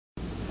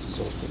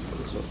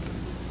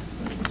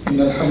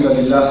إن الحمد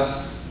لله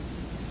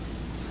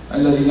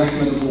الذي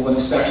نحمده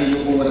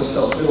ونستعينه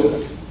ونستغفره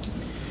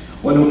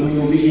ونؤمن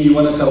به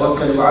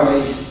ونتوكل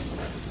عليه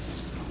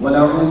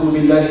ونعوذ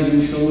بالله من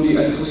شرور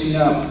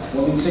أنفسنا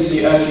ومن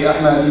سيئات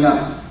أعمالنا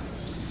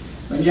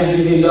من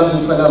يهده الله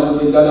فلا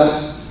مضل له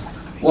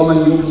ومن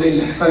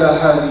يضلل فلا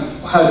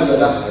هادي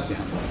له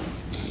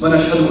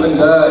ونشهد أن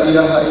لا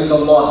إله إلا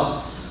الله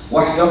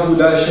وحده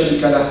لا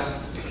شريك له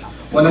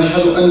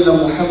ونشهد أن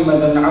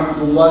محمدا عبد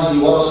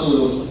الله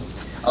ورسوله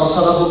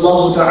أرسله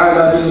الله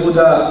تعالى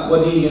بالهدى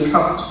ودين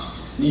الحق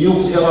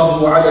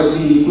ليظهره على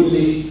الدين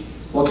كله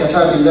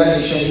وكفى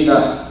بالله شهيدا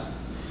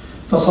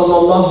فصلى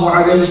الله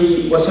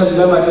عليه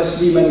وسلم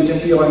تسليما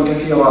كثيرا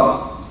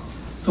كثيرا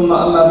ثم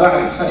أما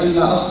بعد فإن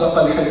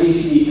أصدق الحديث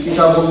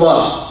كتاب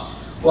الله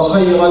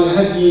وخير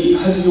الهدي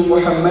هدي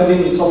محمد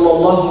صلى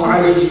الله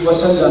عليه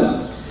وسلم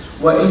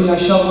وإن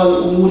شر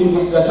الأمور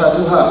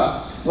محدثاتها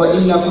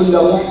وإن كل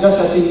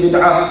محدثة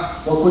بدعة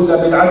وكل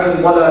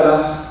بدعة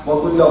ضلالة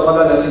وكل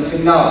ضلالة في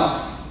النار.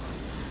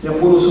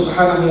 يقول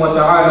سبحانه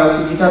وتعالى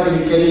في كتابه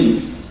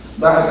الكريم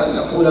بعد أن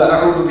أقول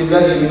أعوذ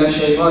بالله من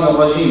الشيطان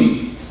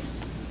الرجيم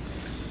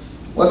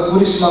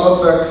واذكر اسم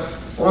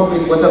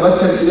ربك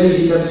وتبتل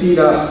إليه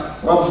تبتيلا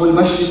رب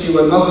المشرق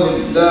والمغرب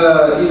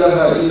لا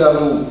إله إلا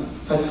هو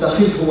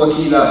فاتخذه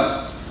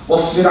وكيلا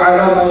واصبر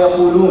على ما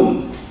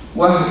يقولون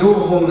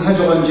واهجرهم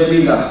هجرا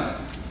جميلا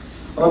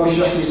رب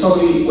اشرح لي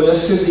صدري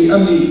ويسر لي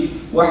أمري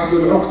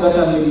واحلل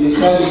عقدة من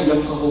لساني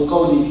يفقهوا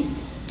قولي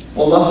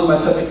واللهم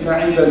ثبتنا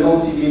عند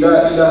الموت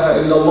بلا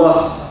إله إلا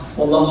الله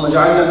واللهم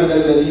اجعلنا من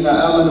الذين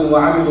آمنوا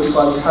وعملوا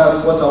الصالحات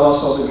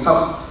وتواصوا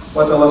بالحق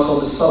وتواصوا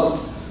بالصبر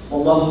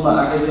اللهم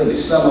أعز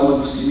الإسلام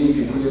والمسلمين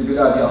في كل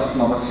البلاد يا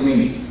أرحم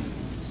الراحمين.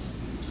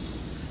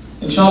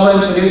 Inshallah,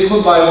 in today's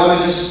khutbah, I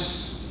want to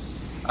just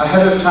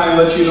ahead of time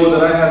let you know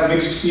that I have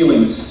mixed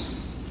feelings.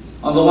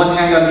 On the one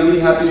hand, I'm really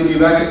happy to be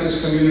back at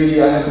this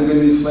community. I haven't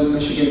been in Flint,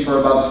 Michigan for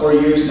about 4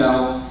 years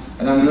now,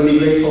 and I'm really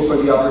grateful for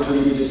the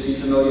opportunity to see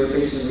familiar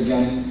faces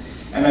again.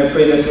 And I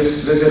pray that this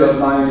visit of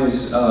mine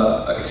is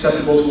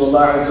acceptable to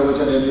Allah Azza wa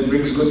Jalla and it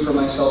brings good for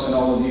myself and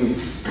all of you.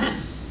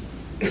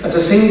 At the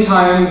same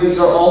time, these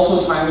are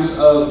also times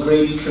of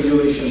great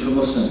tribulation for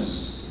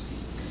Muslims.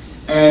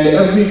 And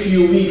every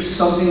few weeks,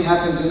 something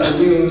happens in the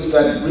news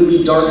that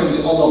really darkens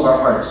all of our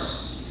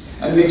hearts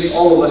and makes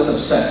all of us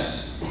upset.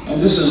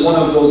 And this is one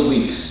of those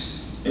weeks.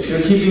 If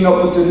you're keeping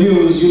up with the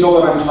news, you know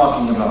what I'm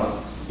talking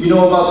about. You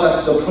know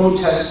about the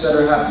protests that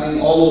are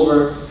happening all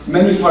over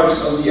many parts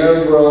of the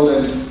Arab world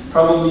and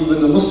probably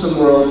even the Muslim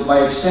world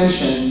by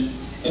extension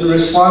in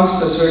response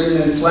to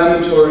certain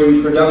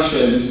inflammatory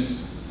productions,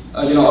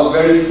 of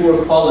very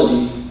poor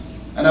quality.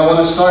 And I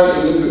want to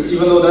start,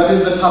 even though that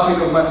is the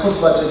topic of my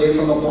khutbah today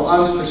from the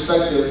Quran's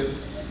perspective,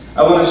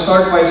 I want to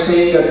start by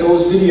saying that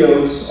those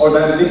videos, or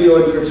that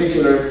video in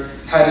particular,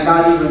 had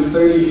not even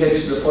 30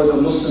 hits before the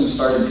Muslims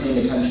started paying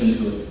attention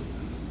to it.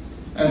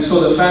 And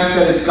so the fact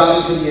that it's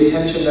gotten to the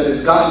attention that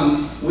it's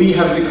gotten, we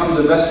have become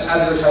the best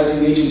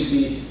advertising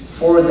agency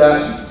for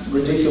that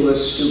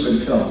ridiculous,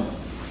 stupid film.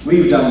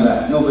 We've done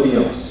that, nobody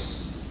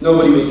else.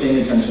 Nobody was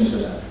paying attention to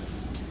that.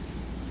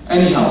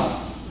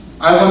 Anyhow,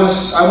 I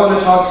want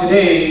to talk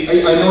today.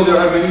 I know there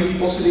are many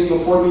people sitting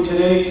before me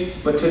today,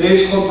 but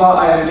today's khutbah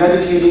I am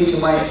dedicating to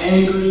my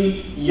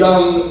angry,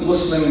 young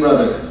Muslim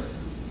brother.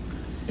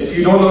 If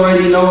you don't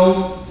already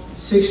know,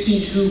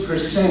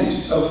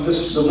 62% of the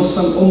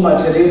Muslim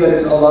ummah today that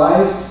is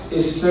alive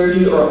is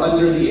 30 or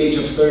under the age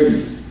of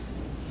 30.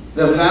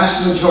 The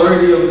vast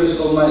majority of this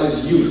ummah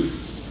is youth.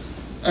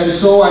 And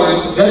so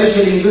I'm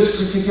dedicating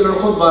this particular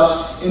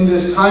khutbah in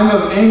this time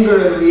of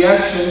anger and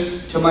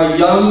reaction to my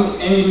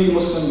young, angry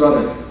Muslim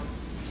brother.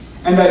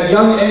 And that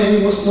young,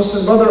 angry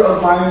Muslim brother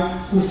of mine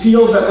who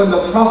feels that when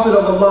the Prophet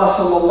of Allah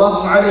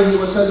sallallahu alayhi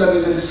wa sallam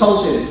is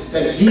insulted,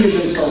 that he is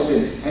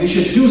insulted, and he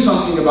should do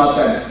something about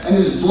that. And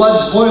his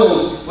blood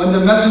boils when the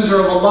Messenger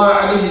of Allah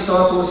alayhi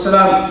salatu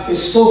wasalam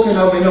is spoken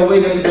of in a way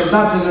that he does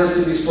not deserve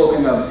to be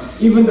spoken of.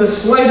 Even the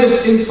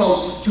slightest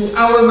insult to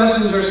our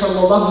Messenger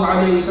sallallahu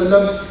alayhi wa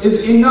sallam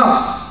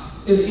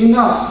is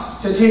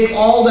enough to take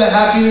all the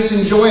happiness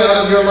and joy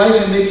out of your life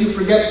and make you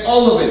forget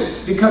all of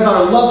it, because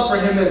our love for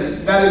him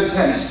is that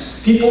intense.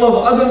 People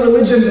of other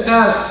religions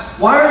ask,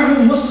 why are you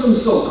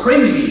Muslims so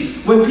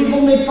crazy? When people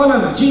make fun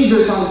of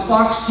Jesus on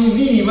Fox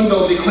TV, even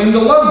though they claim to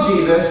love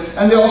Jesus,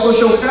 and they also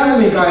show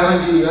Family Guy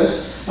on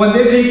Jesus, when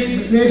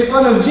they make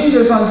fun of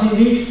Jesus on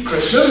TV,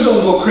 Christians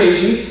don't go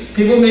crazy.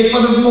 People make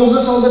fun of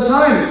Moses all the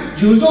time.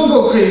 Jews don't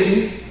go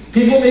crazy.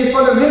 People make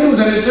fun of Hindus,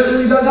 and it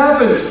certainly does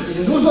happen.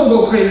 Hindus don't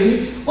go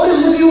crazy. What is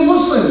with you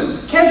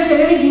Muslims? Can't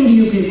say anything to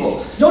you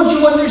people. Don't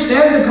you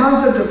understand the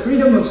concept of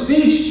freedom of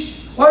speech?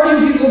 Why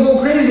do you people go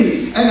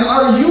crazy? And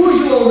our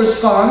usual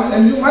response,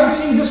 and you might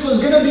think this was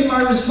going to be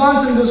my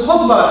response in this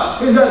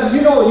khutbah, is that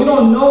you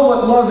don't know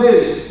what love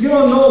is. You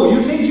don't know.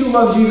 You think you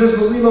love Jesus,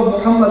 but we love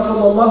Muhammad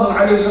sallallahu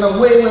alayhi wa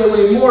sallam way, way,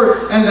 way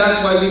more, and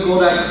that's why we go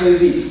that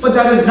crazy. But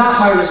that is not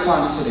my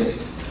response today.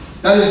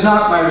 That is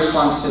not my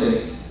response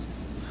today.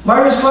 My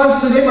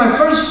response today, my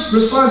first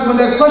response when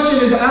that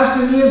question is asked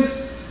to me is,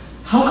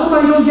 How come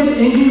I don't get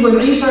angry when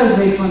Isa is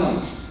made fun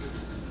of?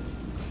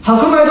 How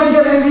come I don't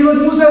get angry when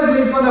Musa is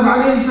made fun of,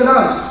 alayhi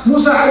salam?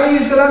 Musa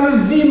alayhi salam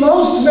is the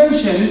most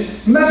mentioned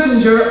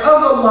messenger of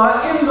Allah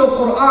in the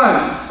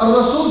Quran.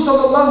 Al-Rasul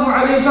sallallahu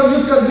alayhi wa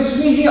sallam yuzkar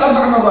bismihi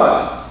 4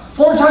 marat.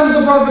 4 times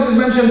the Prophet is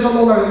mentioned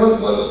sallallahu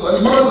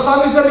alayhi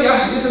wa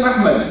sallam. Ism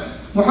Ahmad.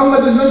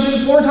 Muhammad is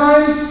mentioned 4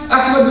 times,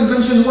 Ahmad is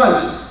mentioned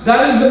once.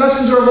 That is the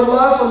messenger of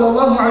Allah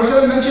sallallahu alayhi wa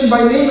sallam mentioned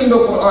by name in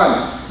the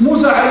Quran.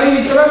 Musa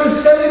alayhi salam is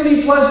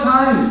 70 plus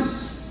times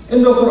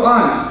in the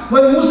Quran.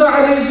 When Musa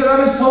alayhi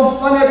salam is poked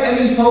fun at, and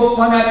he's poked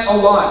fun at a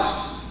lot.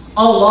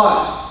 A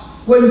lot.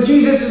 When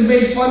Jesus is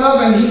made fun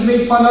of and he's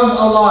made fun of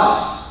a lot.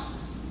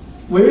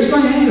 Where's my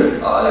anger?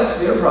 Oh, that's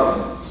their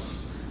problem.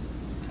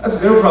 That's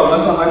their problem,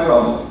 that's not my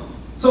problem.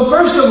 So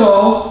first of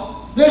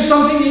all, there's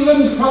something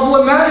even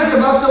problematic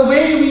about the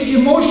way we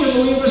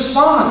emotionally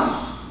respond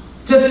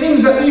to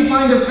things that we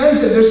find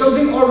offensive. There's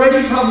something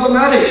already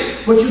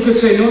problematic. But you could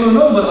say, no,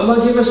 but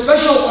Allah gave a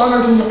special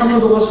honor to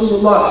Muhammad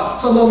Rasulullah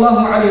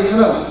sallallahu alayhi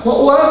wa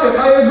sallam.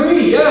 I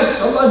agree, yes,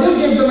 Allah did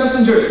give the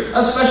messenger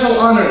a special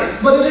honor.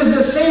 But it is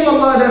the same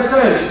Allah that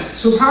says,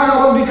 Subhana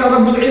rabbika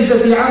rabbil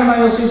izzati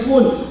amma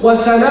yasifun wa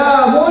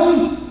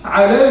salamun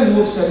ala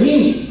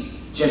al-mursaleen.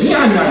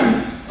 Jami'an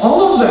yani.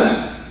 All of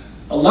them.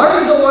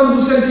 Allah is the one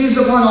who sent peace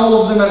upon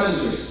all of the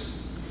messengers.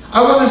 I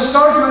want to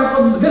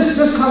start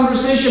this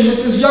conversation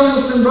with this young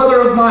Muslim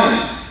brother of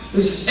mine,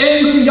 this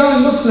angry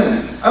young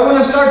Muslim. I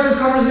want to start this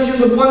conversation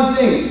with one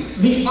thing: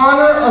 the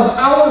honor of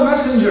our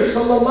messenger,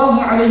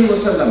 sallallahu alayhi wa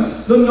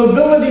sallam, the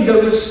nobility,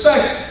 the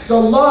respect, the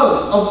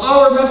love of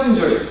our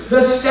messenger, the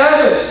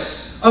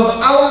status of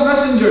our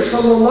messenger,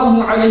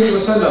 sallallahu alayhi wa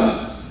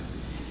sallam,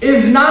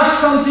 is not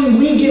something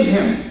we give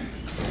him.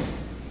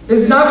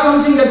 It's not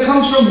something that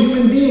comes from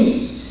human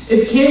beings.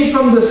 It came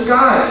from the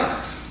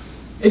sky.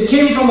 It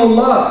came from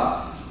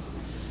Allah.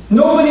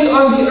 Nobody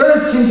on the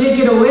earth can take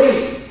it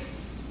away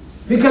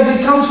because it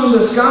comes from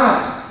the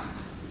sky.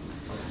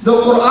 The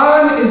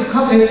Quran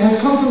has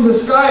come from the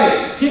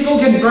sky. People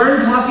can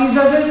burn copies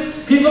of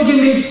it. People can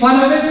make fun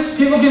of it.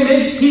 People can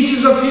make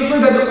pieces of paper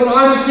that the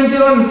Quran is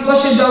printed on and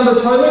flush it down the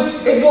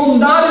toilet. It will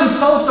not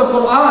insult the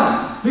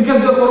Quran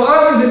because the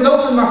Quran is in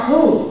Lawh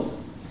al-Mahfuz.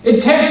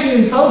 It can't be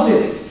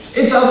insulted.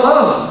 It's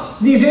above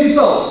these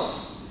insults.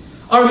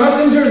 Our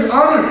messenger's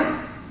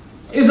honor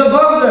is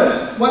above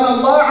them. When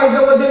Allah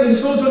Azza wa Jalla in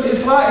Surah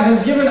Al-Isra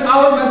has given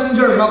our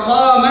messenger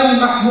maqaman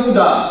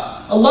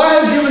mahmuda. Allah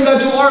has given that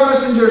to our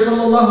messenger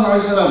sallallahu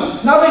alaihi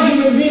wasallam, not a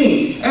human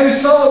being. And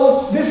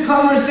so this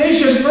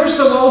conversation, first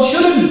of all,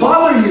 shouldn't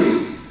bother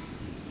you.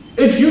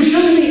 If you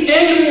shouldn't be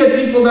angry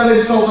at people that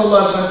insult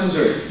Allah's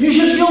messenger. You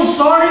should feel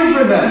sorry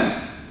for them.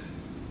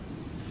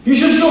 You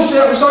should feel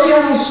sorry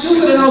how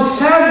stupid and how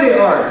sad they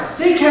are.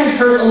 They can't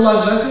hurt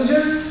Allah's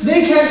messenger.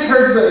 They can't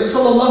hurt the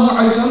sallallahu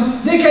alaihi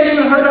wasallam. They can't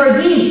even hurt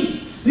our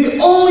deen. The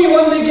only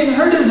one they can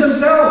hurt is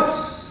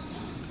themselves.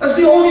 That's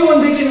the only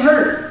one they can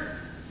hurt.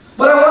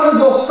 But I want to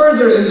go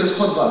further in this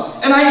khutbah.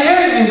 And I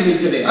am angry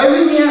today. I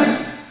really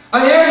am.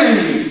 I am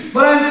angry.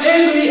 But I'm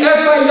angry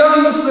at my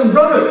young Muslim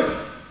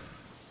brother.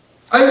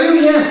 I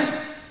really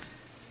am.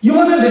 You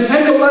want to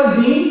defend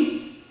Allah's deen?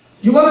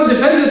 You want to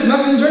defend this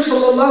messenger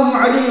sallallahu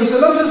alaihi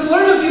wasallam? Just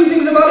learn a few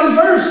things about him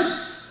first.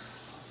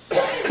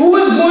 Who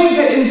is going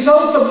to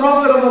insult the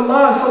Prophet of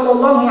Allah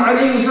sallallahu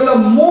alaihi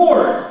wasallam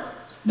more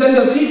than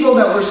the people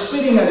that were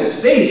spitting at his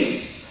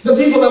face, the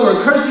people that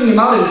were cursing him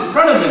out in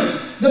front of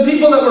him, the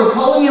people that were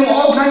calling him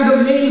all kinds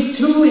of names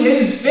to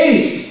his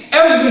face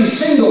every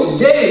single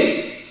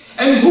day?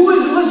 And who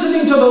is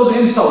listening to those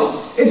insults?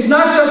 It's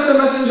not just the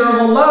messenger of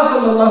Allah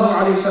sallallahu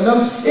alaihi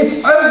wasallam. It's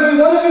every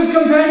one of his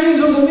companions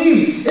who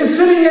believes is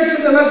sitting next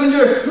to the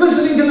messenger,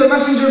 listening to the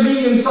messenger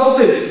being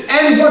insulted.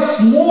 And what's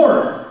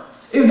more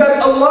is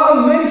that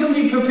Allah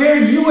mentally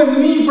prepared you and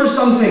me for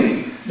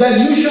something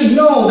that you should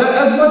know, that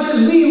as much as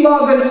we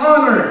love and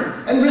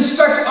honor and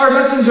respect our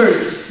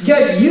messengers,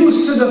 get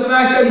used to the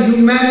fact that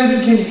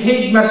humanity can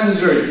hate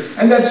messengers,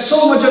 and that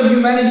so much of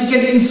humanity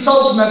can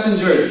insult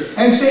messengers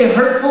and say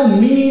hurtful,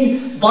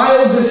 mean,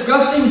 vile,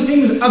 disgusting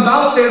things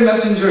about their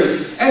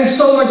messengers. And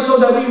so much so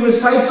that we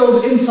recite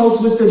those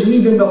insults with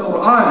tajweed in the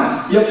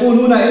Quran.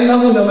 يَقُولُونَ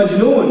إِنَّهُ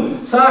لَمَجْنُونَ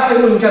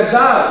سَاحِرٌ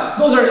كَذَّابٌ.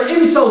 Those are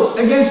insults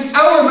against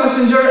our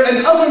messenger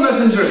and other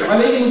messengers,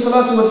 alayhi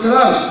salatu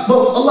wasalam. But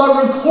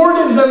Allah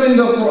recorded them in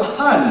the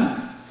Quran.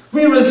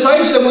 We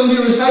recite them when we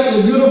recite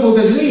the beautiful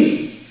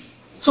tajweed.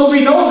 So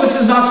we know this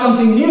is not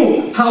something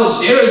new.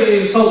 How dare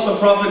they insult the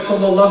Prophet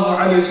sallallahu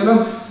alaihi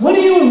wasallam? What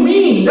do you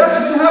mean? That's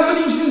been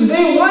happening since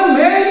day one,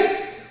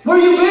 man. Where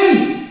you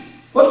been?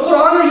 What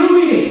Quran are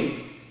you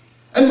reading?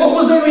 And what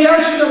was the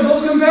reaction of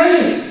those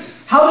companions?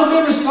 How did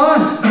they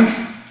respond?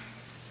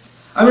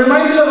 I'm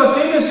reminded of a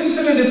famous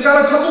incident. It's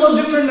got a couple of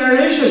different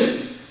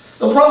narrations.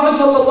 The Prophet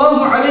sallallahu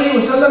alaihi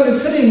wasallam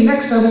is sitting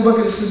next to Abu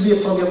Bakr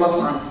as-Siddiq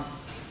radiallahu anhu.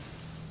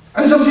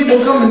 And some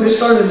people come and they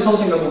start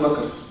insulting Abu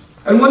Bakr.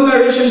 And one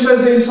narration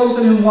says they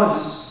insulted him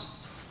once.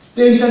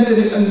 They insulted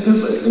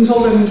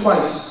him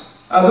twice.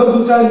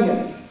 أَغَبُ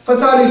ثَانِيًا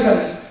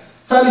فَثَالِثًا.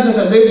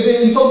 ثالثة,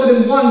 they insulted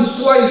him once,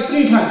 twice,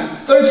 3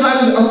 times. 3rd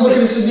time, Abu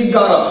Bakr as-Siddiq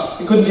got up.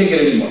 He couldn't take it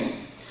anymore.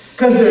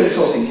 Because they're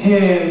insulting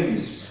him,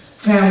 his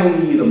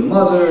family, the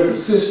mother, the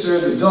sister,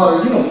 the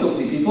daughter. You know,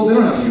 filthy people, they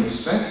don't have any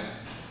respect.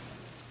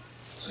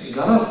 So he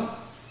got up.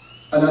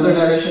 Another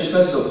narration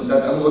says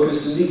that Abu Bakr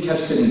as-Siddiq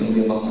kept sitting, and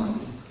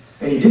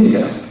he didn't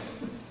get up.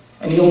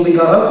 And he only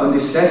got up when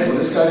they said, well,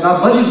 this guy's not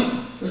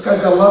budging. This guy's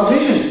got a lot of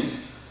patience.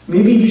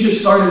 Maybe you should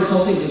start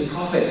insulting his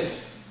prophet.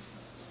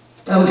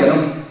 That'll get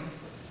him.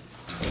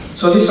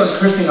 So they start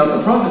cursing out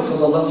the Prophet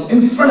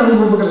in front of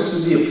Abu Bakr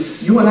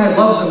as-Siddiq. You and I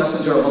love the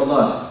Messenger of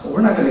Allah, but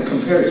we're not going to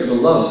compare it to the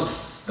love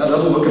that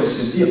Abu Bakr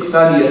as-Siddiq,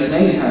 Thani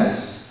Athnain,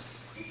 has.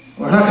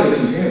 We're not going to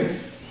compare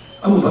it.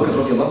 Abu Bakr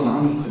radiallahu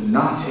anhu could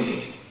not take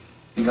it.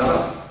 He got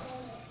up.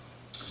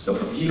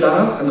 He got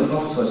up and the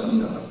Prophet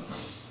got up.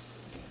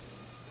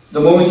 The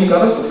moment he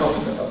got up, the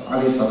Prophet got up,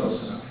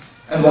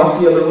 and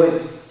walked the other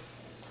way.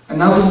 And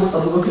now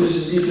Abu Bakr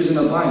as-Siddiq is in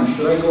a bind.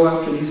 Should I go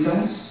after these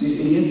guys, these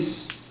idiots?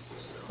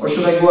 Or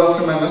should I go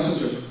after my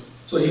messenger?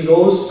 So he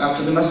goes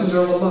after the Messenger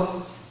of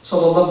Allah,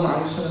 sallallahu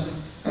alaihi wasallam,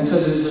 and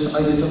says,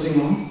 I did something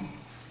wrong?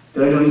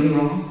 Did I do anything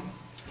wrong?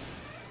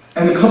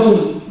 And a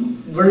couple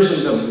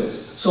versions of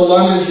this. So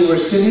long as you were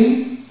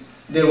sitting,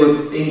 there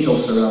were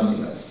angels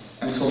surrounding us.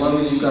 And so long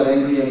as you got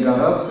angry and got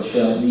up,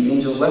 the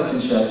angels left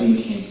and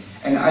shayateen came.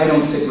 And I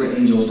don't sit where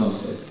angels don't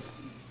sit.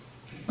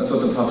 That's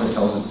what the Prophet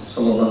tells him,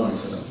 sallallahu alaihi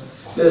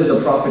wasallam. This is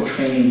the Prophet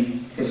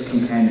training his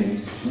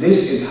companions.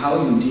 This is how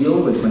you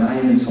deal with when I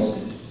am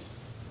insulted.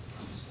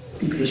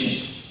 Be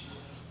patient.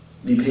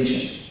 Be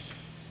patient.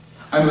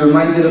 I'm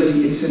reminded of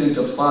the incident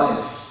of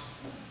Ta'if.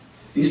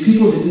 These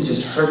people didn't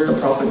just hurt the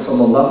Prophet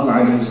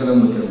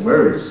ﷺ with their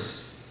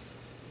words.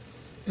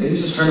 They didn't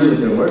just hurt him with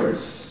their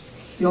words.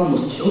 They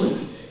almost killed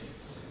him.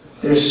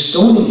 They're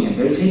stoning him.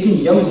 They're taking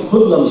young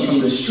hoodlums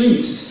from the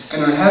streets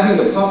and are having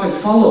the Prophet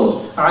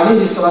followed,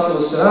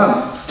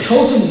 ﷺ,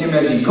 pelting him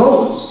as he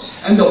goes.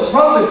 And the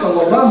Prophet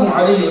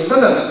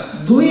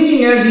ﷺ,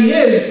 bleeding as he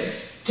is,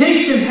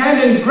 takes his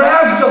hand and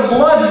grabs the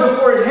blood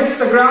before it hits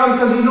the ground,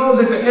 because he knows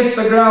if it hits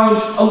the ground,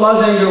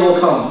 Allah's anger will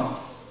come.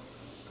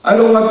 I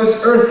don't want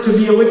this earth to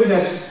be a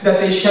witness that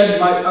they shed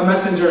a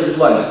messenger's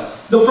blood.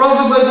 The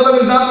Prophet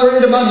ﷺ is not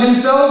worried about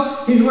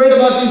himself, he's worried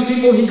about these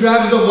people. He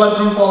grabs the blood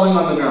from falling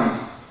on the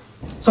ground.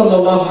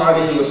 Sallallahu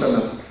alayhi wa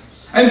sallam.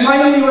 And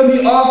finally, when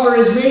the offer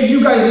is made,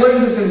 you guys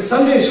learned this in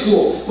Sunday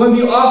school. When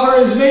the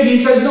offer is made,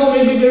 he says, no,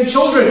 maybe their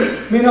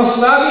children. Min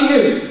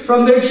aslabihim,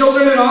 from their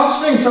children and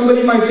offspring.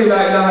 Somebody might say,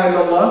 La ilaha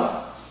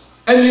illallah.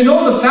 And you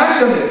know the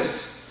fact of it.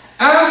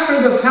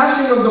 After the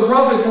passing of the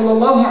Prophet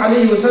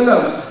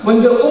ﷺ,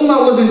 when the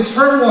ummah was in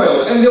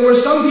turmoil, and there were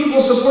some people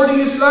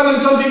supporting Islam and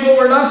some people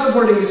were not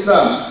supporting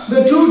Islam,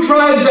 the 2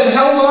 tribes that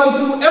held on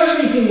through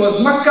everything was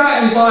Makkah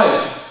and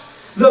Ta'if.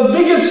 The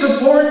biggest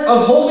support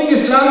of holding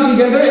Islam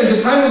together at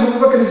the time of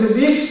Abu Bakr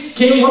as-Siddiq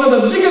came, one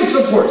of the biggest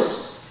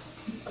supports,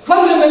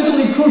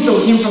 fundamentally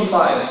crucial, came from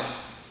Ta'if.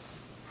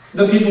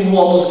 The people who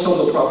almost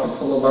killed the Prophet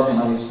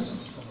ﷺ.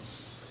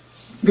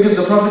 Because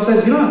the Prophet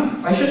said, you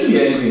know, I shouldn't be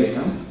angry at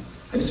them.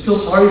 I just feel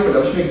sorry for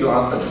them. I should make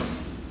dua for them.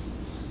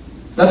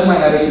 That's my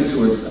attitude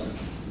towards them.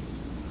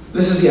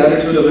 This is the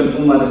attitude of an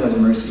ummah that has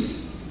mercy.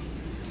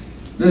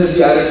 This is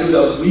the attitude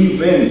of we've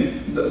been.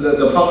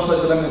 The Prophet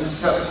ﷺ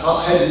has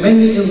had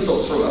many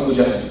insults from Abu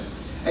Jahl.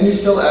 And he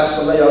still asked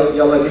Allah,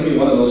 Ya Allah, give me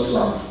one of those 2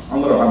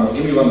 Amr or Amr,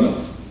 give me one of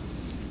them.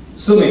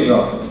 Still makes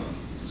dua for them.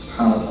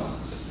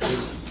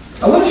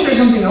 SubhanAllah. I want to share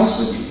something else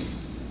with you.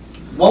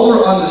 While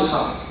we're on this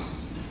topic.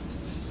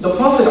 The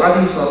Prophet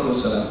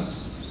ﷺ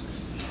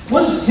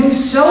was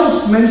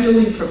himself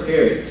mentally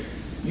prepared.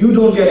 You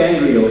don't get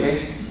angry,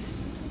 okay?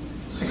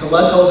 It's like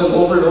Allah tells him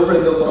over and over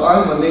in the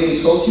Quran, when they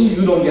insult you,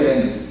 you don't get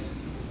angry.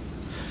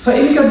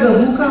 فَإِنْ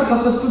كَذَّبُوكَ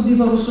فَقَدْ كُذِّبَ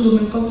رُسُلٌ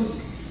مِّن قَبْلِكَ.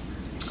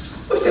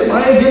 If they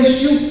lie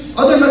against you,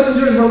 other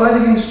messengers will lie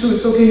against you.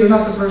 It's okay, you're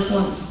not the first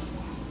one.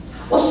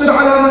 وَاصْبِرْ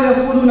عَلَى مَا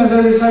يَقُولُونَ, as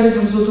I recited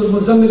from Surah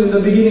Al-Muzammil in the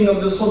beginning of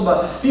this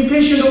khutbah. Be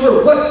patient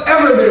over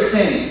whatever they're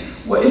saying.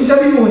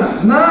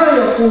 وَإِنْتَبِهُونَ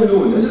مَا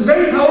يَقُولُونَ. This is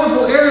very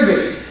powerful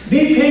Arabic.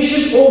 Be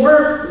patient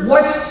over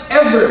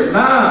whatever.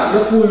 مَا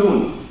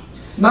يَقُولُونَ.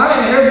 Ma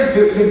in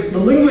Arabic, the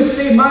linguists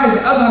say ma is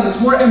abham, it's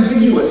more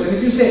ambiguous. And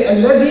if you say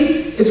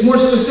alladhi, it's more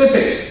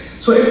specific.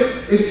 So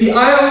if the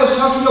ayah was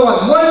talking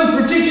about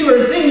one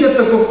particular thing that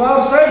the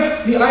kuffar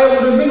said, the ayah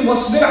would have been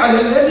وَاصْبِرْ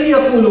عَلَى الَّذِي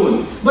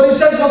يَقُولُونَ. But it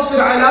says وَاصْبِرْ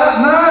عَلَى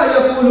مَا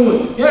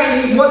يَقُولُونَ.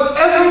 Yani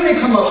whatever they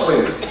come up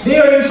with. They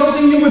are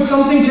insulting you with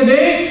something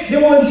today, they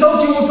will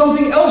insult you with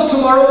something else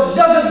tomorrow.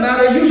 Doesn't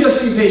matter, you just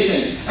be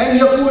patient. And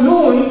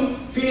يَقُولُونَ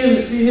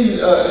فيه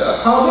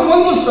الحاضر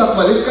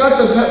والمستقبل. It's got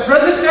the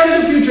present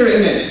and the future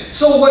in it.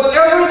 So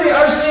whatever they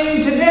are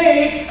saying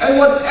today and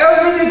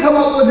whatever they come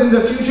up with in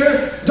the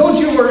future, don't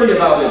you worry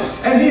about it.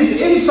 And these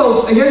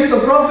insults against the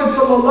Prophet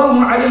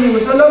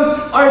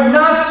ﷺ are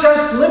not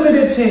just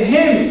limited to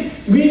him.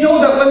 We know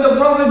that when the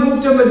Prophet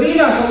moved to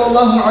Medina,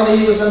 sallallahu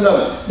alayhi wa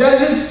sallam,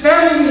 that his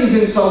family is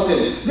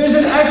insulted. There's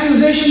an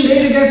accusation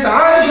made against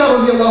Aisha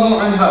radiallahu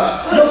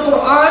anha. The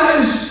Quran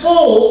is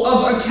full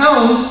of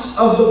accounts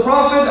of the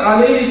Prophet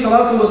alayhi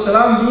salatu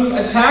wasalam being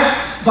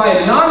attacked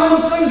by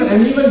non-Muslims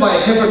and even by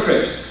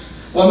hypocrites.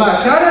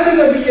 وَمَا كَانَ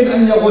لِنَبِيٍّ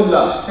أَن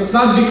يَغُلَّ. It's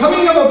not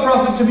becoming of a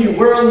prophet to be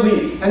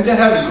worldly and to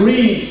have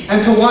greed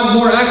and to want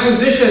more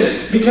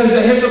acquisition, because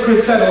the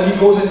hypocrite said, oh, he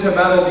goes into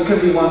battle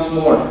because he wants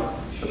more.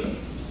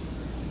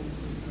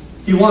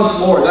 He wants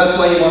more, that's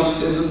why he wants...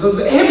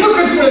 The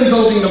hypocrites were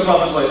insulting the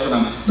Prophet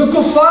ﷺ. The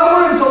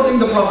kuffar were insulting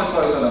the Prophet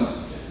ﷺ.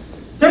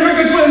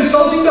 Hypocrites were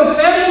insulting the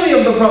family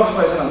of the Prophet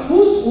ﷺ.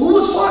 Who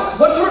was what?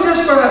 What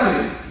protests were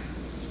happening?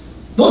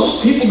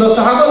 Those people, the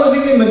Sahaba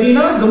living in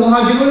Medina, the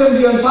Muhajirun and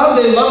the Ansar,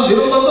 they don't love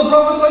the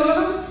Prophet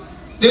ﷺ?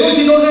 They don't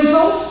see those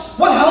insults?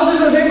 What houses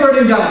are they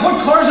burning down?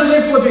 What cars are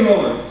they flipping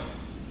over?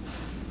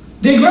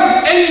 They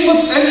grab any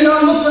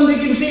non-Muslim they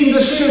can see in the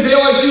street and say,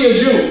 oh, I see a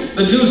Jew.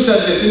 The Jews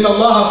said this, Inna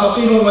Allah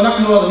faqirun wa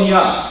nahnu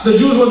aghniya. The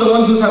Jews were the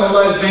ones who said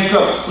Allah is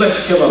bankrupt.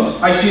 Let's kill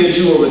him. I see a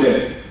Jew over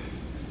there.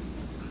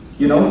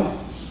 You know?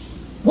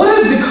 What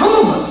has become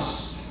of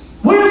us?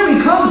 Where have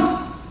we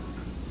come?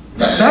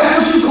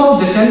 That's what you call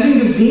defending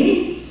this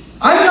deen?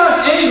 I'm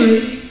not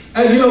angry.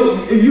 And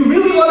if you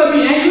really want to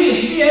be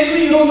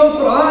angry, you don't know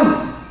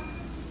Quran.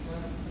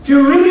 If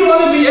you really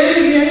want to be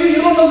angry,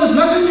 you don't know this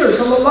messenger,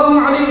 sallallahu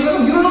alayhi wa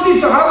sallam. You don't know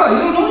these Sahaba, you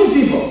don't know these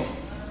people.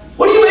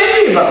 What are you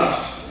angry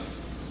about?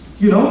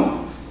 You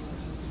know?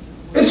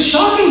 It's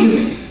shocking to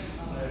me.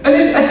 And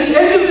at the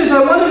end of this,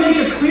 I want to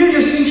make a clear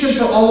distinction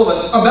for all of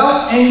us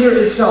about anger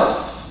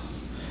itself.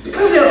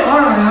 Because there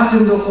are ayat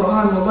in the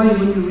Quran, wallahi,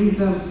 when you read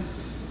them,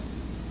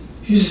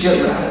 you just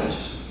get rattled.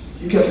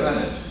 You get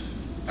rattled.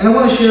 And I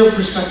want to share a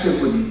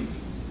perspective with you.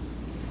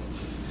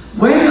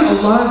 When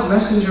Allah's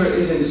messenger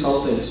is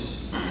insulted,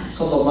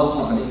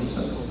 sallallahu alayhi wa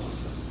sallam,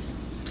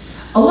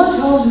 Allah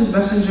tells his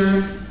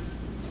messenger,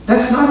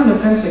 that's not an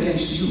offense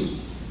against you.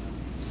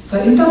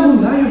 فَإِنَّهُمْ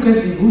لَا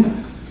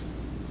يُكَذِّبُونَكَ.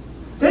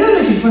 They're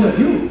not making fun of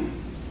you.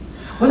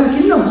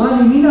 وَلَكِنَّ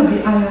الظَّالِمِينَ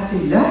بِآيَاتِ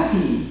اللَّهِ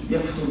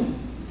يَكْفُرُونَ.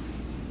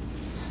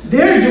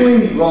 They're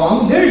doing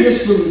wrong, they're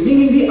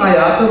disbelieving in the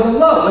ayat of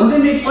Allah. When they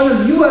make fun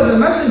of you as a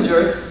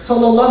messenger,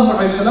 sallallahu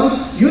alayhi wa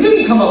sallam, you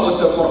didn't come up with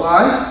the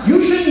Quran,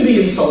 you shouldn't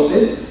be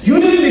insulted, you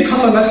didn't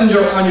become a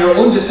messenger on your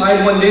own,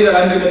 decide one day that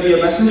I'm going to be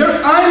a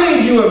messenger. I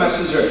made you a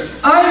messenger.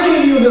 I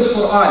gave you this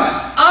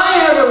Quran. I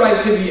have a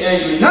right to be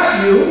angry,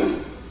 not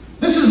you.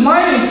 This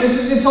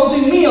is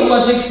insulting me.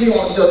 Allah takes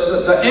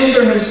the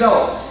anger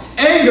himself.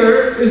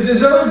 Anger is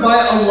deserved by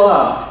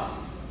Allah.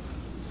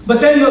 But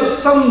then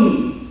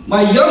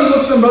my young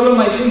Muslim brother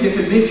might think, if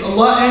it makes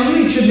Allah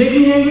angry, it should make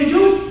me angry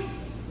too.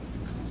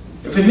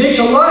 If it makes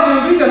Allah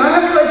angry, then I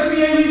have a right to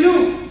be angry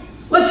too.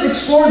 Let's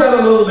explore that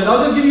a little bit.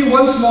 I'll just give you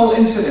one small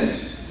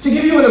incident to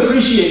give you an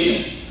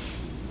appreciation.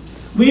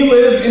 We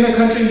live in a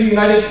country in the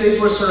United States,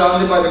 we're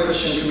surrounded by the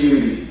Christian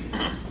community.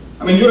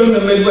 I mean, you're in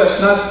the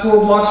Midwest, not 4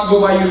 blocks go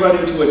by you run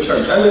into a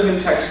church. I live in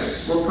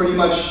Texas, where pretty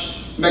much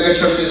mega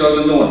churches are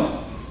the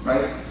norm,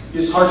 right?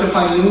 It's hard to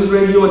find news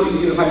radio, it's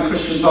easy to find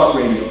Christian talk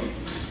radio.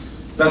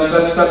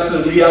 That's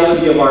the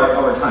reality of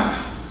our time.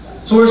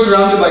 So we're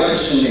surrounded by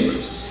Christian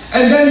neighbors.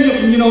 And then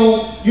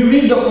you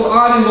read the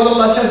Quran and what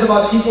Allah says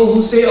about people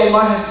who say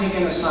Allah has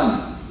taken a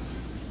son.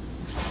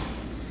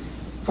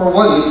 For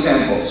one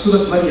example,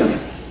 Surah Maryam.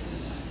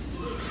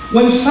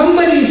 When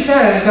somebody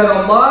says that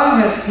Allah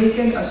has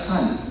taken a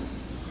son,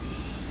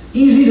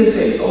 easy to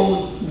say,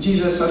 oh,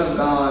 Jesus, son of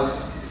God,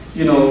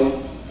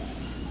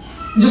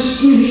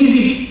 just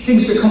easy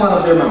things to come out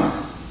of their mouth.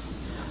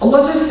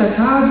 Allah says,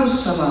 تَكَادُ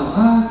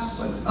السَّمَاوَاتُ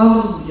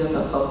وَالْأَرْضُ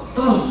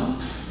يَتَفَطَّرْنَ.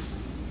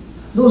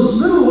 Those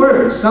little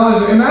words.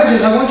 Now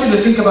imagine, I want you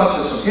to think about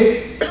this,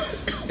 okay?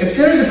 If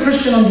there is a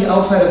Christian on the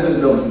outside of this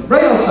building,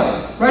 right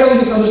outside, right on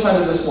this other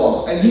side of this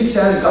wall, and he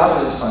says God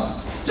has a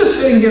son, just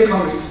sitting here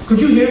conversing,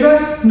 could you hear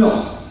that?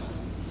 No.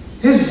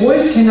 His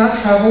voice cannot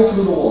travel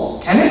through the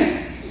wall, can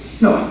it?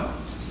 No.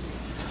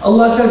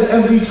 Allah says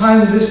every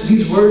time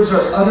these words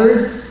are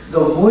uttered, the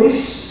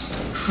voice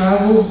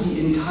travels the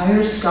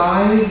entire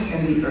skies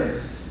and the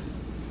earth.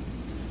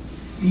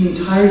 The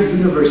entire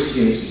universe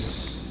hears it.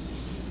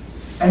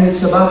 And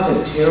it's about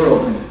to tear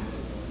open.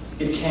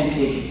 It can't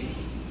take it.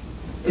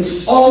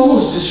 It's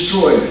almost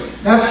destroyed.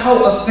 That's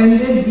how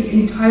offended the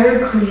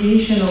entire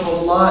creation of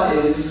Allah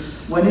is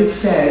when it's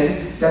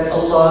said that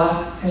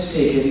Allah has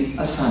taken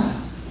a son.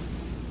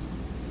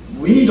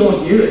 We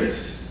don't hear it.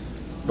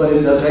 But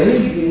in the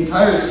ghaib, the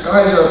entire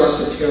skies are about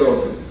to tear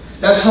open.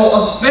 That's how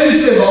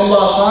offensive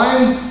Allah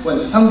finds when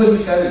somebody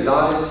says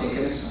God has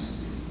taken a son.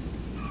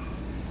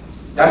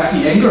 That's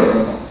the anger of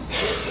Allah.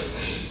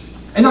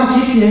 And now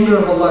keep the anger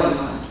of Allah in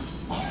mind.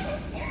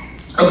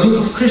 A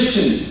group of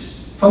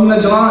Christians from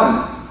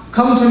Najran,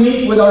 come to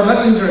meet with our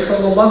messenger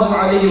sallallahu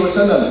alaihi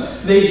wasallam.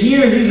 They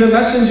hear he's a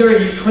messenger,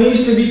 he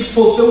claims to be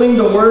fulfilling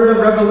the word of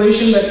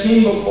revelation that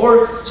came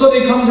before, so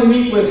they come to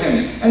meet with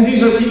him. And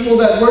these are people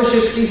that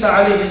worship Isa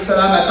alayhi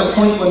salam at the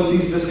point when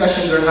these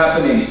discussions are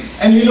happening.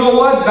 And you know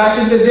what? Back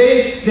in the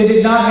day, they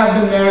did not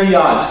have the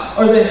Marriott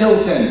or the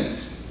Hilton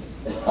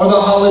or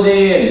the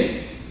Holiday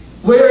Inn.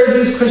 Where are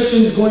these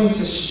Christians going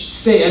to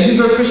stay? And these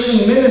are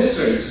Christian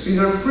ministers, these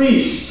are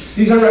priests.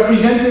 These are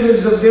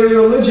representatives of their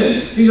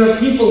religion. These are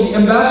people, the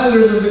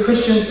ambassadors of the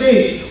Christian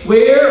faith.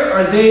 Where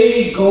are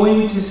they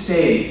going to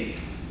stay?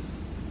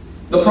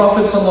 The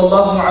Prophet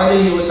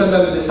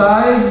ﷺ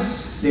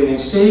decides they will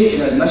stay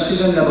in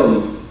al-Masjid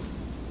al-Nabawi.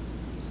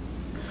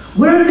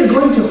 Where are they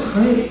going to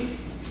pray?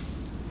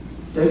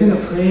 They're going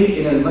to pray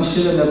in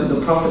al-Masjid al-Nabawi,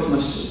 the Prophet's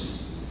Masjid.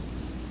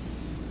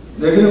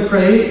 They're going to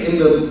pray in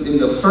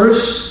the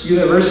first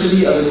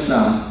university of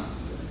Islam.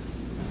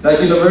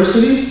 That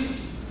university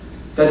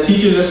that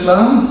teaches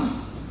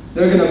Islam,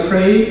 they're going to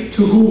pray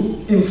to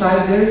who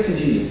inside there? To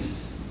Jesus.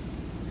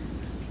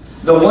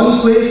 The one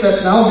place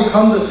that's now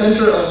become the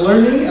center of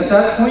learning at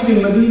that point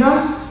in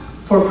Medina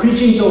for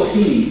preaching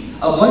Tawheed.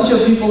 A bunch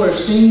of people are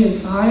staying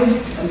inside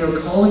and they're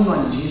calling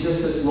on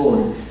Jesus as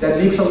Lord. That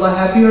makes Allah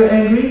happy or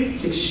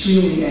angry?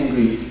 Extremely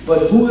angry.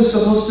 But who is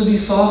supposed to be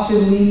soft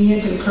and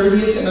lenient and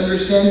courteous and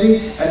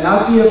understanding and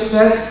not be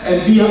upset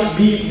and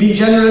be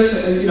generous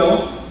and, you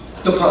know,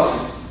 the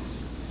Prophet.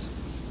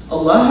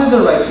 Allah has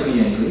a right to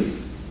be angry.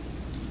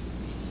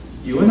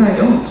 You and I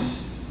don't.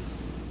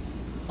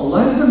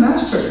 Allah is the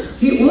master.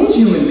 He owns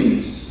human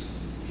beings.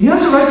 He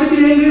has a right to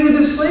be angry with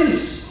his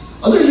slaves.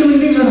 Other human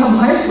beings are not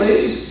my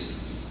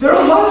slaves. They're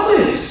Allah's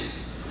slaves.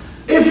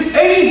 If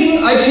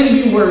anything, I can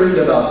be worried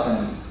about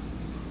them.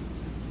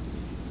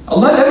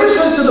 Allah never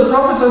says to the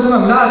Prophet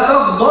ﷺ, "La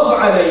taghdab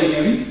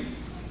alayhim."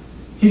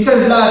 He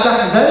says, "La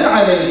tahzan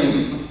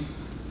alayhim."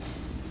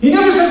 He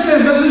never says to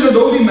his messenger,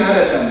 "Don't be mad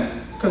at them."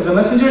 Because the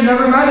messenger is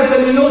never mad at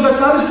them, he knows that's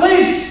not his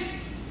place.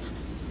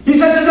 He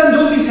says to them,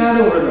 don't be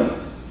sad over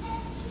them.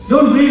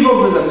 Don't grieve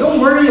over them. Don't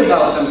worry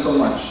about them so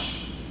much.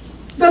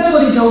 That's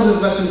what he tells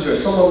his messenger,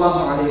 sallallahu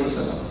alayhi wa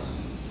sallam.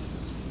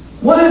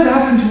 What has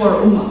happened to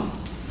our ummah?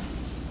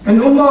 An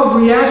ummah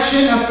of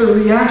reaction after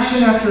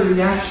reaction after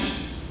reaction.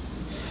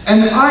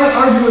 And I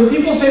argue, when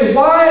people say,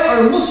 why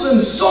are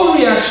Muslims so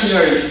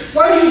reactionary?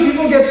 Why do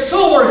people get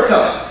so worked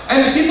up?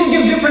 And people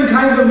give different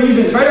kinds of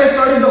reasons, right? I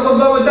started the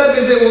khutbah with that.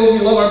 They say, well, we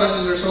love our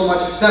messenger so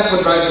much. That's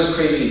what drives us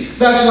crazy.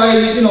 That's why,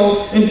 you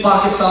know, in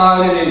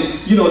Pakistan and in,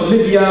 you know,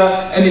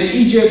 Libya and in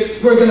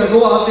Egypt, we're going to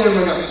go out there and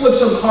we're going to flip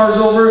some cars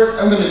over.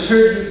 And we're going to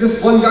turn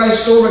this one guy's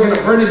store, we're going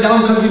to burn it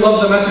down because we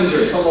love the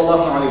messenger,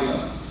 sallallahu alayhi wa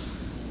sallam.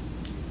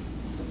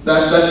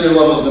 That's your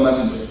love of the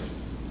messenger.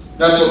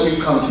 That's what we've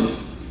come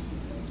to.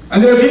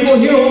 And there are people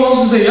here who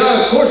also say,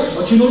 yeah, of course,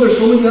 but you know there's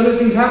so many other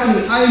things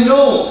happening. I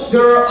know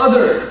there are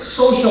other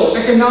social,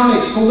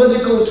 economic,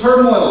 political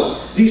turmoils.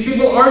 These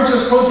people aren't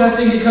just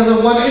protesting because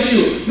of one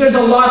issue. There's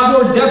a lot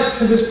more depth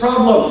to this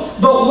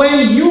problem. But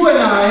when you and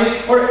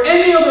I, or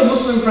any other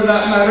Muslim for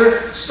that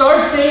matter,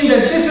 start saying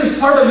that this is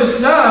part of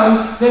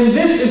Islam, then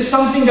this is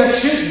something that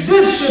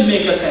should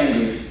make us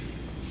angry.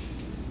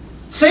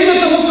 Say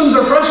that the Muslims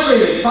are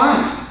frustrated,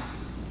 fine.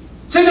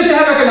 Say that they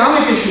have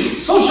economic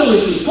issues, social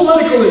issues,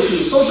 political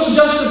issues, social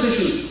justice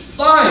issues.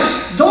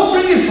 Fine. Don't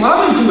bring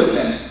Islam into it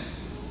then.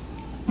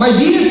 My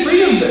deen is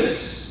free of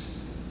this.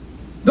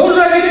 Don't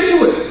drag it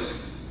into it.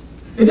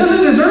 It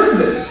doesn't deserve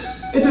this.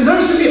 It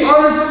deserves to be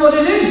honored for what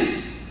it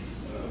is.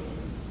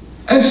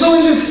 And so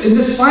in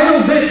this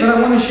final bit that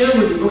I want to share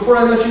with you before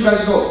I let you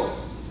guys go,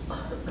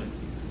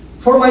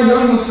 for my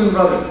young Muslim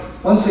brother,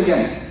 once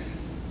again,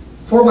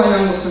 for my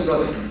young Muslim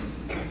brother,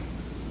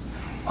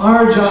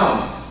 our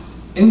job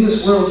in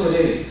this world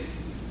today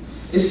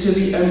is to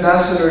be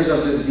ambassadors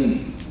of this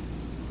deen.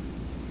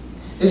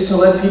 Is to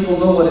let people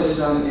know what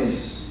Islam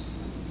is.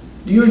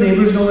 Do your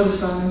neighbors know what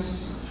Islam is?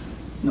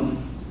 No.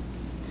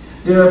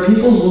 There are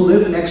people who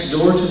live next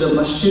door to the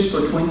masjid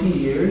for 20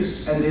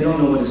 years and they don't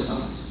know what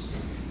Islam is.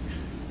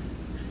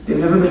 They've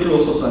never been to a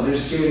khutbah. They're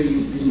scared.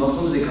 These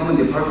Muslims, they come and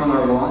they park on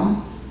our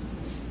lawn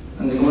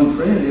and they go and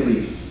pray and they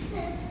leave.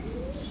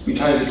 We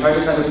try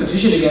to sign a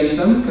petition against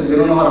them because they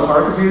don't know how to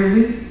park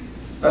apparently.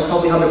 That's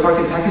probably how they park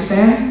in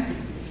Pakistan.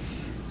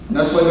 And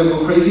that's why they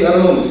go crazy. I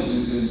don't know.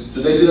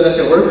 Do they do that at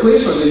their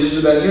workplace or do they just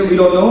do that here? We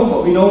don't know.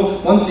 But we know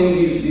one thing,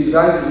 these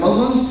guys, these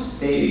Muslims,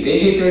 they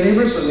hate their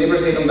neighbors, so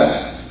neighbors hate them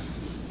back.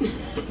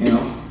 You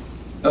know?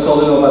 That's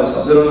all they know about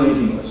Islam. They don't know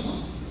anything about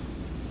Islam.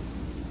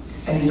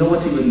 And you know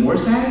what's even more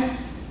sad?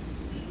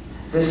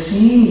 The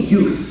same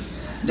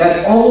youth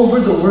that all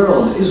over the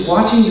world is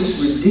watching this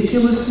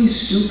ridiculously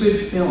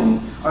stupid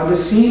film are the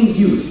same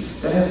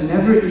youth that have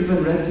never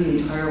even read the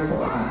entire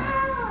Quran.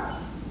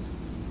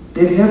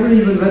 They've never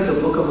even read the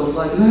book of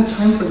Allah. You don't have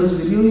time for those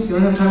videos? You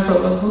don't have time for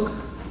Allah's book?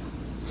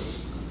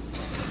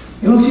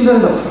 You don't see that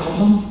as a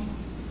problem?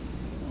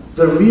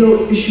 The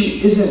real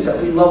issue isn't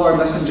that we love our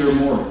messenger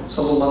more,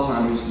 sallallahu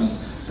alayhi wa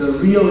sallam. The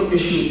real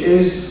issue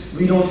is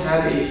we don't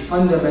have a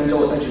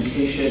fundamental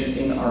education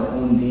in our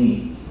own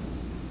deen.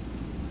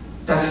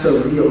 That's the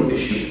real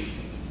issue.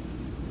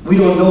 We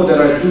don't know that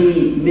our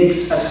deen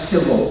makes us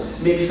civil,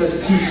 makes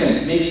us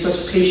decent, makes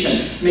us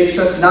patient, makes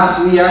us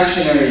not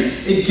reactionary.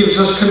 It gives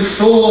us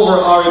control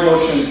over our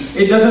emotions.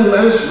 It doesn't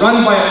let us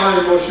run by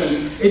our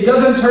emotions. It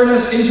doesn't turn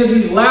us into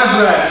these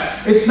lab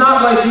rats. It's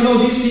not like,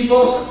 these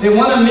people, they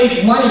want to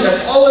make money. That's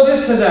all it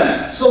is to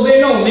them. So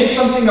they know, make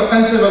something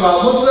offensive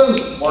about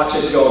Muslims, watch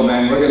it go,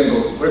 man. We're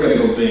gonna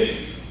go big.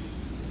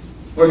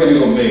 We're gonna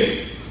go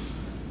big.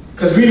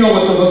 Because we know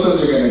what the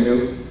Muslims are gonna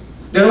do.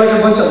 They're like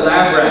a bunch of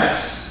lab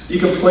rats. You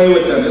can play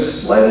with them,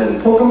 just slightly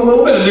poke them a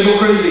little bit and they go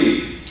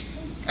crazy.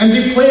 And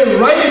we play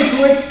right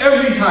into it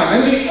every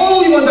time. And the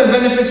only one that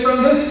benefits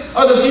from this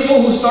are the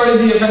people who started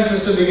the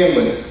offenses to begin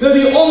with. They're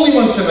the only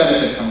ones to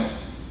benefit from it.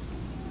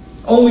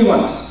 Only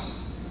ones.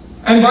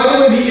 And by the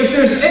way, if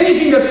there's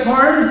anything that's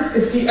harmed,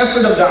 it's the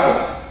effort of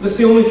da'wah. That's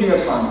the only thing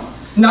that's harmed.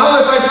 Now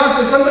if I talk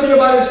to somebody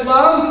about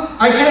Islam,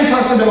 I can't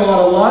talk to them about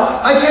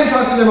Allah. I can't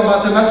talk to them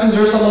about the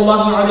Messenger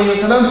sallallahu alaihi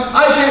wasallam.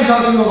 I can't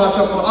talk to them about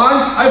the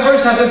Quran. I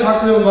first have to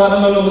talk to them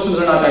about, no, Muslims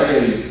are not that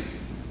crazy.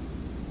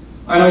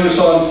 I know you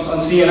saw on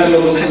CNN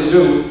what Muslims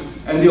do,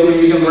 and the only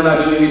reason we're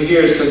not doing it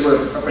here is because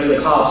we're afraid of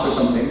the cops or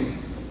something.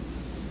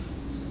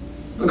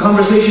 The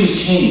conversation's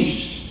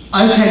changed.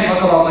 I can't talk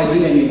about my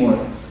deen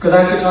anymore, because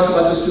I have to talk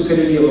about the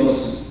stupidity of a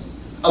Muslim,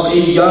 of a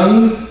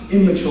young,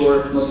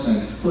 immature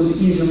Muslim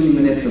who's easily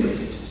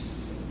manipulated.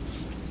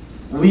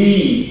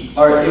 We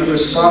are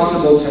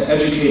responsible to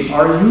educate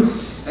our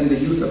youth and the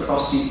youth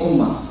across the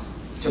ummah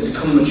to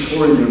become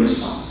mature in their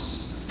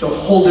response, to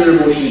hold their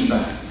emotions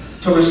back,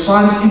 to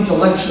respond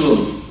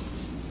intellectually,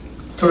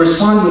 to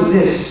respond with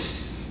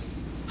this.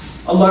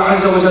 Allah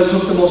Azza wa Jal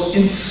took the most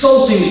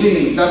insulting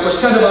things that were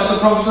said about the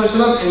Prophet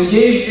ﷺ and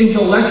gave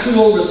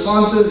intellectual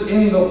responses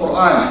in the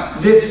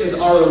Quran. This is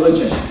our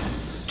religion.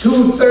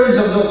 2/3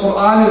 of the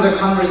Quran is a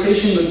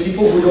conversation with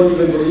people who don't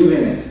even believe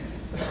in it.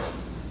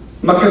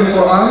 Makkah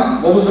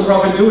Quran, what was the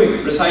Prophet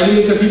doing? Reciting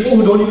it to people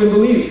who don't even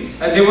believe.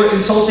 And they were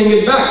insulting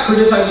it back,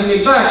 criticizing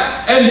it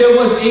back. And there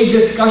was a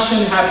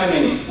discussion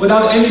happening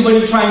without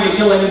anybody trying to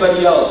kill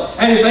anybody else.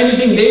 And if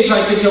anything, they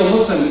tried to kill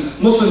Muslims.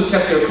 Muslims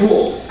kept their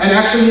cool. And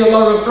actually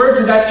Allah referred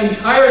to that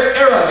entire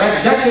era,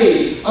 that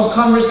decade of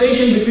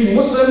conversation between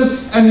Muslims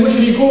and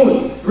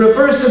mushrikun.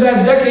 Refers to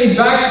that decade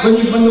back when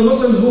the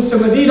Muslims moved to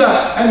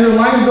Medina and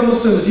reminds the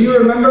Muslims, do you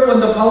remember when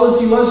the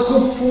policy was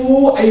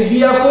Kuffu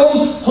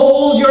aydiyakum,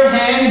 hold your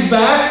hands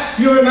back?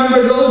 You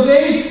remember those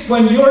days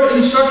when your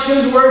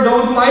instructions were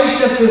don't fight,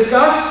 just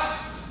discuss?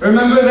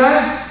 Remember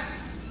that?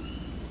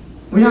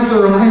 We have to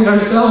remind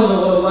ourselves of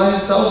what Allah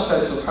Himself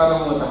said,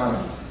 subhanahu wa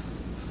ta'ala.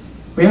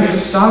 We have to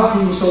stop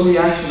being so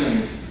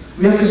reactionary.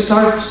 We have to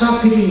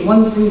stop picking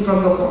one thing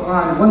from the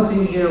Quran, one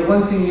thing here,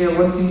 one thing here,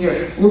 one thing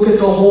here. Look at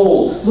the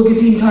whole. Look at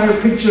the entire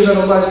picture that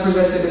Allah has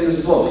presented in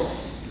this book.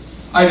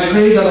 I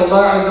pray that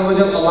Allah Azza wa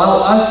Jal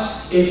allow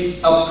us a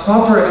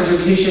proper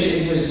education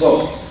in His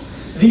book.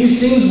 These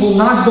things will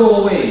not go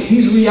away.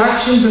 These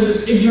reactions and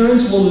this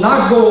ignorance will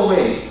not go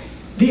away.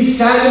 These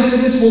sad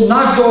incidents will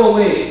not go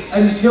away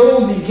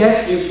until we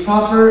get a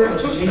proper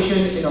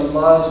education in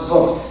Allah's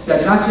book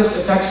that not just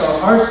affects our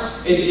hearts,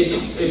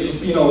 it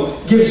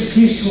gives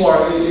peace to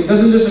it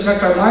doesn't just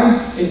affect our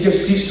minds, it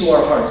gives peace to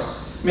our hearts.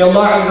 May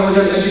Allah Azza wa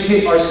Jal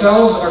educate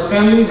ourselves, our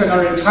families, and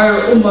our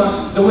entire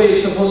ummah the way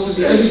it's supposed to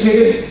be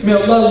educated. May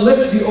Allah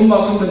lift the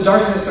ummah from the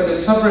darkness that it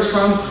suffers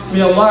from.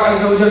 May Allah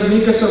Azza wa Jal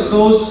make us of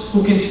those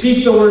who can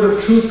speak the word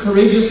of truth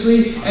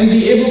courageously and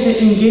be able to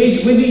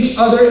engage with each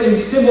other in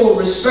civil,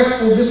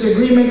 respectful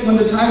disagreement when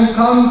the time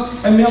comes.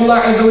 And may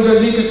Allah Azza wa Jal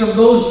make us of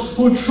those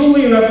who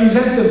truly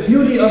represent the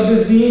beauty of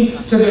this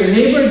deen to their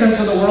neighbors and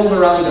to the world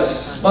around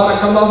us.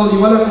 بارك الله لي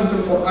ولكم في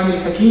القرآن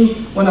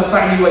الحكيم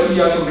ونفعني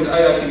وإياكم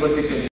بالآيات والذكر